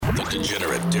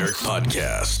Degenerate Derek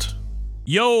Podcast.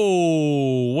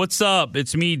 Yo, what's up?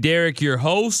 It's me, Derek, your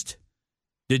host.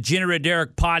 Degenerate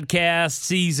Derek Podcast,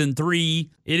 Season 3.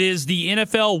 It is the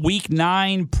NFL Week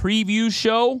 9 preview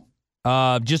show.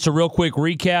 Just a real quick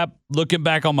recap. Looking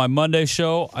back on my Monday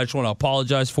show, I just want to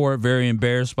apologize for it. Very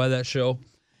embarrassed by that show,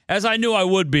 as I knew I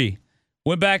would be.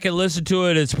 Went back and listened to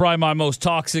it. It's probably my most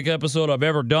toxic episode I've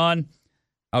ever done.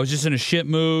 I was just in a shit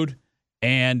mood,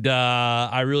 and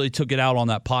I really took it out on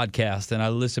that podcast. And I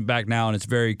listen back now, and it's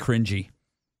very cringy.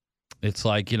 It's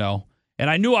like, and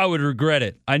I knew I would regret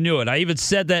it. I knew it. I even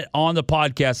said that on the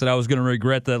podcast that I was going to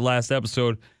regret that last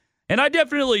episode. And I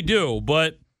definitely do,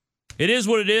 but it is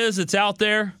what it is. It's out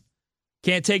there.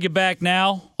 Can't take it back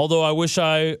now. Although I wish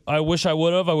I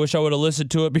would have. I wish I would have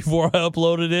listened to it before I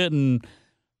uploaded it and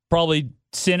probably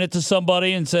sent it to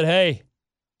somebody and said, hey,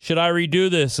 should I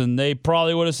redo this? And they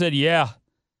probably would have said, yeah,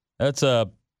 that's a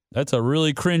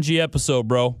really cringy episode,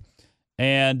 bro.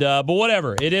 And but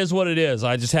whatever, it is what it is.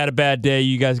 I just had a bad day.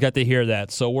 You guys got to hear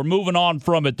that. So we're moving on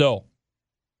from it, though.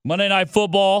 Monday Night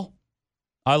Football,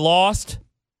 I lost.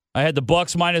 I had the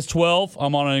Bucks minus 12.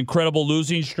 I'm on an incredible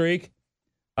losing streak.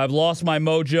 I've lost my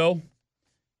mojo.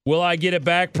 Will I get it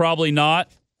back? Probably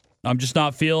not. I'm just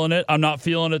not feeling it. I'm not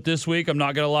feeling it this week. I'm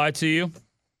not going to lie to you.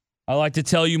 I like to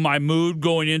tell you my mood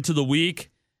going into the week,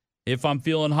 if I'm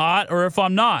feeling hot or if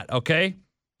I'm not, okay?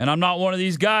 And I'm not one of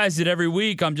these guys that every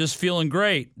week I'm just feeling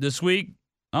great. This week,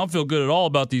 I don't feel good at all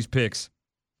about these picks.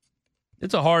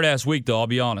 It's a hard-ass week, though, I'll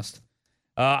be honest.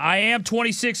 I am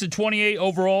 26-28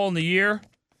 overall in the year,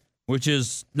 which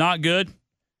is not good.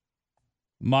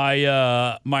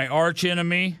 My arch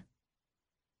enemy,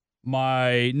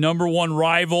 my number one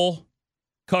rival,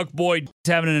 Cuck Boys, is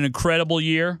having an incredible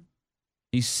year.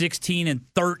 He's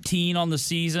 16-13 on the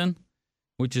season,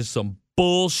 which is some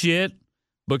bullshit.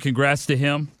 But congrats to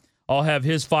him. I'll have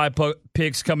his 5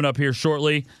 picks coming up here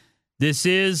shortly. This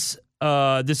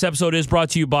episode is brought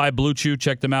to you by Blue Chew.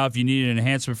 Check them out if you need an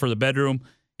enhancement for the bedroom.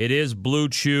 It is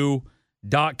bluechew.com.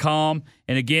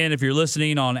 And again, if you're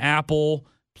listening on Apple,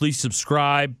 please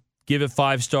subscribe. Give it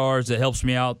 5 stars. It helps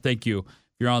me out. Thank you. If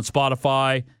you're on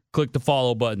Spotify, click the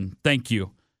follow button. Thank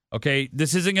you. Okay,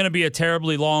 this isn't going to be a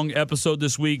terribly long episode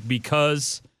this week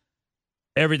because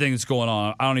everything that's going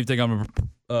on. I don't even think I'm going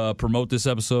to promote this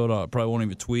episode. I probably won't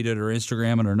even tweet it or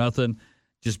Instagram it or nothing,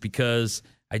 just because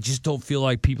I just don't feel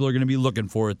like people are going to be looking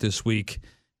for it this week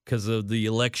because of the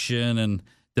election and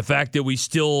the fact that we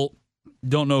still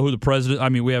don't know who the president. I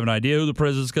mean, we have an idea who the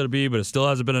president's going to be, but it still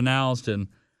hasn't been announced. And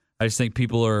I just think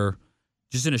people are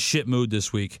just in a shit mood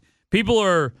this week. People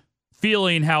are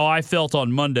feeling how I felt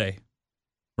on Monday,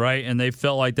 right? And they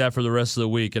felt like that for the rest of the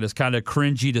week. And it's kind of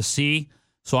cringy to see.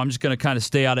 So I'm just going to kind of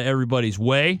stay out of everybody's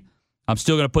way. I'm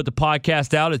still going to put the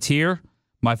podcast out. It's here.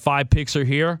 My 5 picks are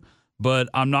here. But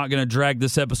I'm not going to drag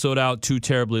this episode out too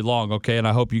terribly long, okay? And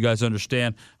I hope you guys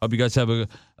understand. I hope you guys have a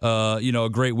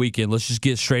great weekend. Let's just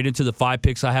get straight into the 5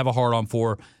 picks I have a hard on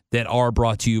for that are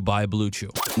brought to you by Blue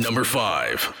Chew. Number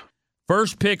 5.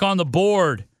 First pick on the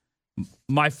board.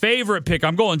 My favorite pick.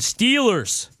 I'm going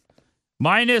Steelers.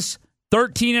 Minus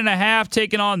 13.5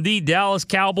 taking on the Dallas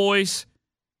Cowboys.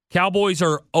 Cowboys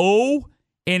are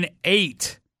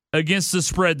 0-8 against the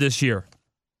spread this year.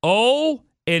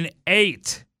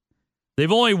 0-8.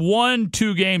 They've only won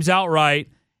 2 games outright,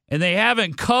 and they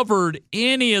haven't covered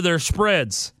any of their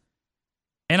spreads.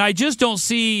 And I just don't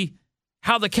see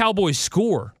how the Cowboys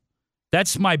score.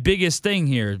 That's my biggest thing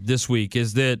here this week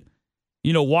is that,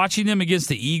 watching them against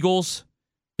the Eagles,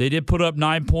 they did put up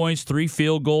 9 points, 3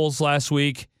 field goals last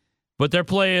week, but they're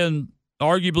playing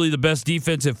arguably the best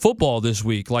defensive football this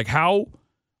week. Like, how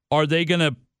are they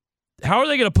gonna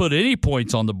put any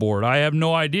points on the board? I have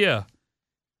no idea.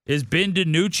 Is Ben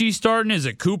DiNucci starting? Is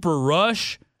it Cooper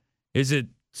Rush? Is it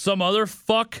some other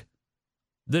fuck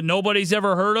that nobody's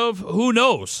ever heard of? Who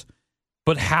knows?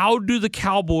 But how do the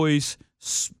Cowboys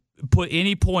put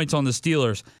any points on the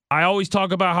Steelers? I always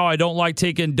talk about how I don't like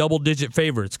taking double-digit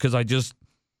favorites because I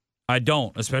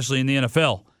don't, especially in the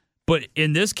NFL. But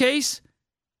in this case,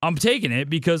 I'm taking it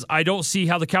because I don't see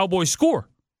how the Cowboys score.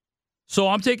 So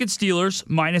I'm taking Steelers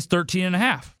minus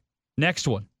 13.5. Next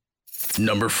one.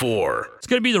 Number 4. It's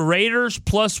going to be the Raiders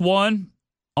 +1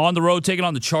 on the road taking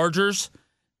on the Chargers.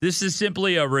 This is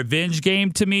simply a revenge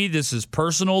game to me. This is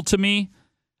personal to me.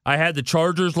 I had the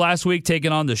Chargers last week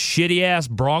taking on the shitty-ass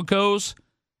Broncos,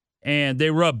 and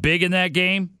they were up big in that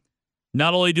game.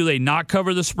 Not only do they not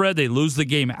cover the spread, they lose the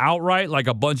game outright like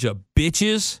a bunch of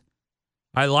bitches.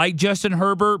 I like Justin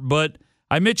Herbert, but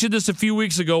I mentioned this a few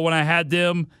weeks ago when I had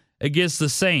them against the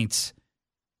Saints.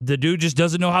 The dude just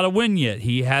doesn't know how to win yet.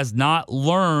 He has not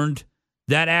learned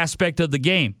that aspect of the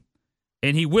game.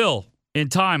 and he will in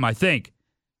time, I think.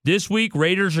 This week,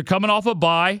 Raiders are coming off a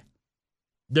bye.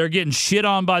 They're getting shit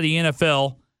on by the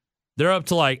NFL. They're up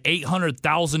to like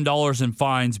 $800,000 in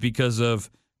fines because of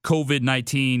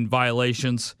COVID-19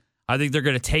 violations. I think they're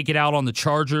going to take it out on the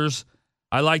Chargers.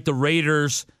 I like the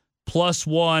Raiders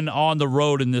 +1 on the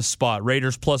road in this spot.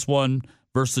 Raiders +1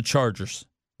 versus the Chargers.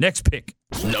 Next pick.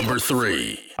 Number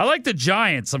 3. I like the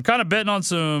Giants. I'm kind of betting on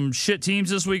some shit teams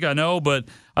this week, I know, but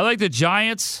I like the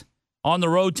Giants on the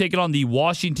road taking on the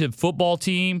Washington football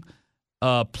team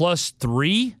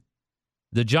 +3.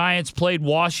 The Giants played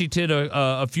Washington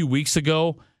a few weeks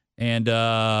ago, and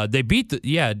they beat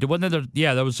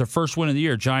that was their first win of the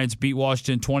year. Giants beat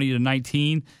Washington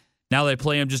 20-19. Now they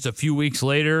play them just a few weeks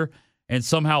later, and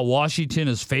somehow Washington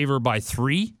is favored by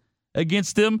 3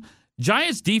 against them.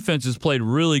 Giants defense has played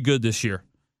really good this year.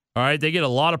 All right, they get a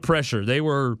lot of pressure. They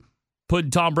were putting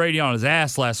Tom Brady on his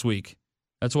ass last week.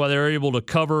 That's why they were able to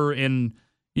cover, and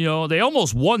they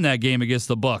almost won that game against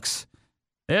the Bucs.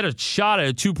 They had a shot at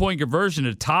a 2-point conversion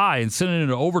to tie and send it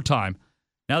into overtime.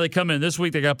 Now they come in this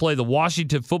week. They got to play the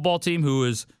Washington football team, who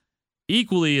is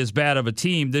equally as bad of a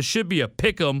team. This should be a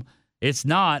pick 'em. It's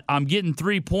not. I'm getting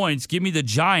 3 points. Give me the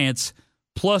Giants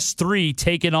 +3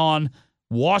 taking on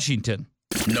Washington.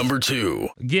 Number 2.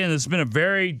 Again, it's been a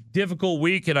very difficult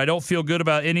week, and I don't feel good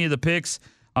about any of the picks.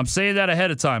 I'm saying that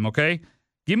ahead of time, okay?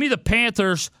 Give me the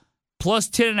Panthers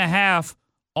 +10.5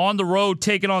 on the road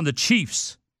taking on the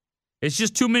Chiefs. It's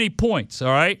just too many points,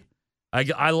 all right?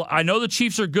 I know the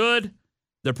Chiefs are good.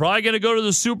 They're probably going to go to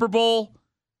the Super Bowl,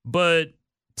 but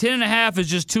 10.5 is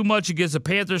just too much against a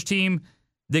Panthers team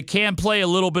that can play a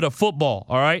little bit of football,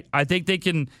 all right? I think they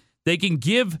can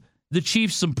give the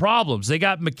Chiefs some problems. They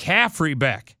got McCaffrey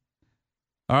back.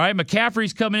 All right,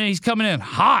 McCaffrey's coming in. He's coming in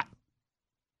hot.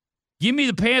 Give me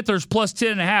the Panthers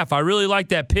 +10.5. I really like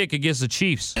that pick against the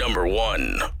Chiefs. Number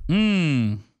 1.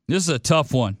 This is a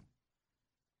tough one.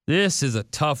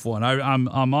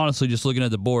 I'm honestly just looking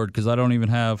at the board because I don't even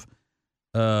have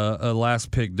a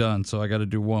last pick done, so I got to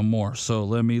do one more. So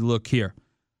let me look here.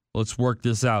 Let's work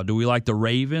this out. Do we like the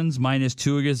Ravens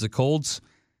 -2 against the Colts?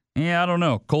 Yeah, I don't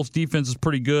know. Colts defense is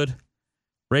pretty good.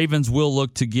 Ravens will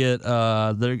look to get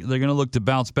they're going to look to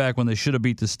bounce back when they should have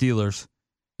beat the Steelers.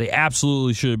 They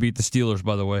absolutely should have beat the Steelers,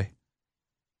 by the way.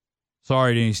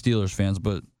 Sorry to any Steelers fans,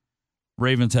 but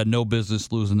Ravens had no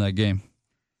business losing that game.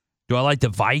 Do I like the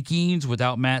Vikings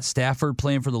without Matt Stafford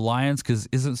playing for the Lions? Because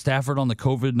isn't Stafford on the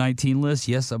COVID-19 list?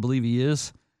 Yes, I believe he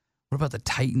is. What about the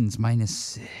Titans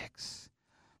 -6?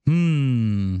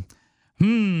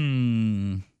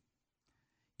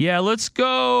 Yeah, let's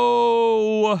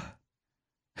go.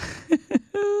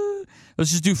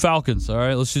 Let's just do Falcons, all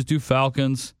right? Let's just do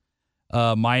Falcons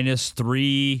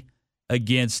 -3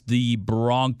 against the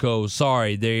Broncos.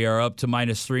 Sorry, they are up to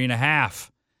 -3.5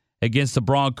 against the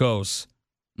Broncos.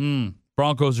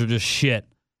 Broncos are just shit.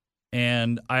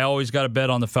 And I always got to bet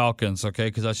on the Falcons, okay,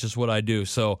 because that's just what I do.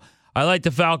 So I like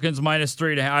the Falcons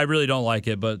 -3.5. I really don't like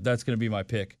it, but that's going to be my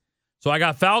pick. So I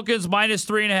got Falcons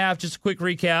 -3.5. Just a quick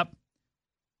recap.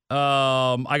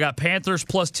 I got Panthers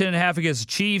 +10.5 against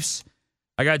the Chiefs.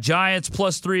 I got Giants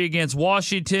 +3 against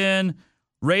Washington.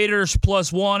 Raiders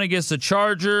 +1 against the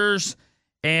Chargers.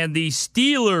 And the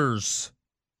Steelers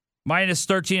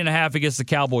 -13.5 against the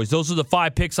Cowboys. Those are the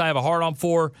 5 picks I have a hard on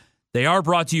for. They are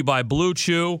brought to you by Blue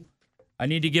Chew. I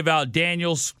need to give out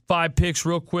Daniel's 5 picks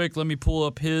real quick. Let me pull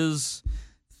up his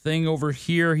thing over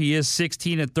here. He is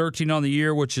 16-13 on the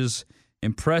year, which is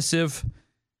impressive.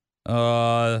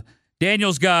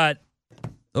 Daniel's got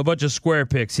a bunch of square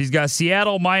picks. He's got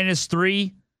Seattle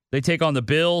 -3. They take on the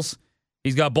Bills.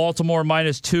 He's got Baltimore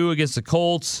 -2 against the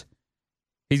Colts.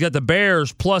 He's got the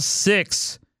Bears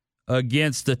 +6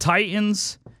 against the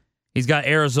Titans. He's got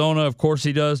Arizona, of course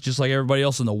he does, just like everybody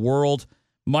else in the world,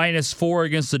 -4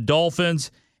 against the Dolphins.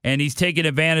 And he's taking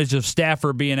advantage of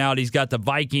Stafford being out. He's got the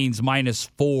Vikings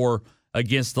 -4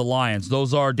 against the Lions.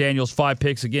 Those are Daniel's 5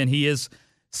 picks. Again, he is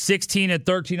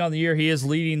 16-13 on the year. He is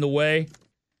leading the way.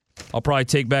 I'll probably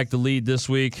take back the lead this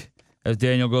week as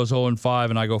Daniel goes 0-5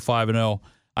 and I go 5-0.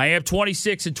 I am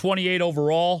 26-28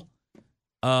 overall.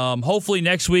 Hopefully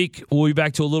next week we'll be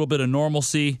back to a little bit of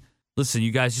normalcy. Listen,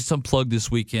 you guys, just unplug this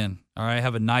weekend. All right,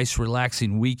 have a nice,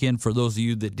 relaxing weekend for those of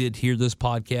you that did hear this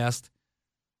podcast.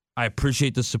 I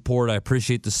appreciate the support. I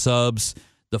appreciate the subs,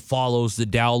 the follows, the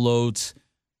downloads.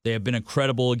 They have been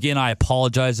incredible. Again, I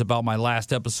apologize about my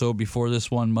last episode before this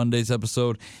one, Monday's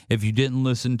episode. If you didn't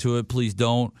listen to it, please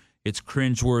don't. It's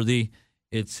cringeworthy.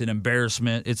 It's an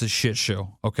embarrassment. It's a shit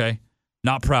show, okay?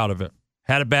 Not proud of it.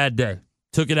 Had a bad day.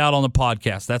 Took it out on the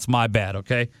podcast. That's my bad,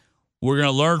 okay? We're going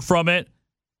to learn from it.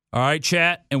 All right,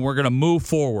 chat, and we're going to move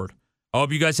forward. I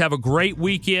hope you guys have a great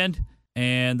weekend.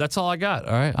 And that's all I got.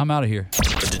 All right, I'm out of here.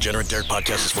 The Degenerate Derek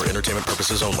podcast is for entertainment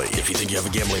purposes only. If you think you have a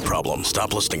gambling problem,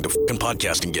 stop listening to fucking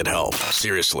podcast and get help.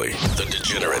 Seriously, the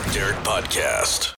Degenerate Derek podcast.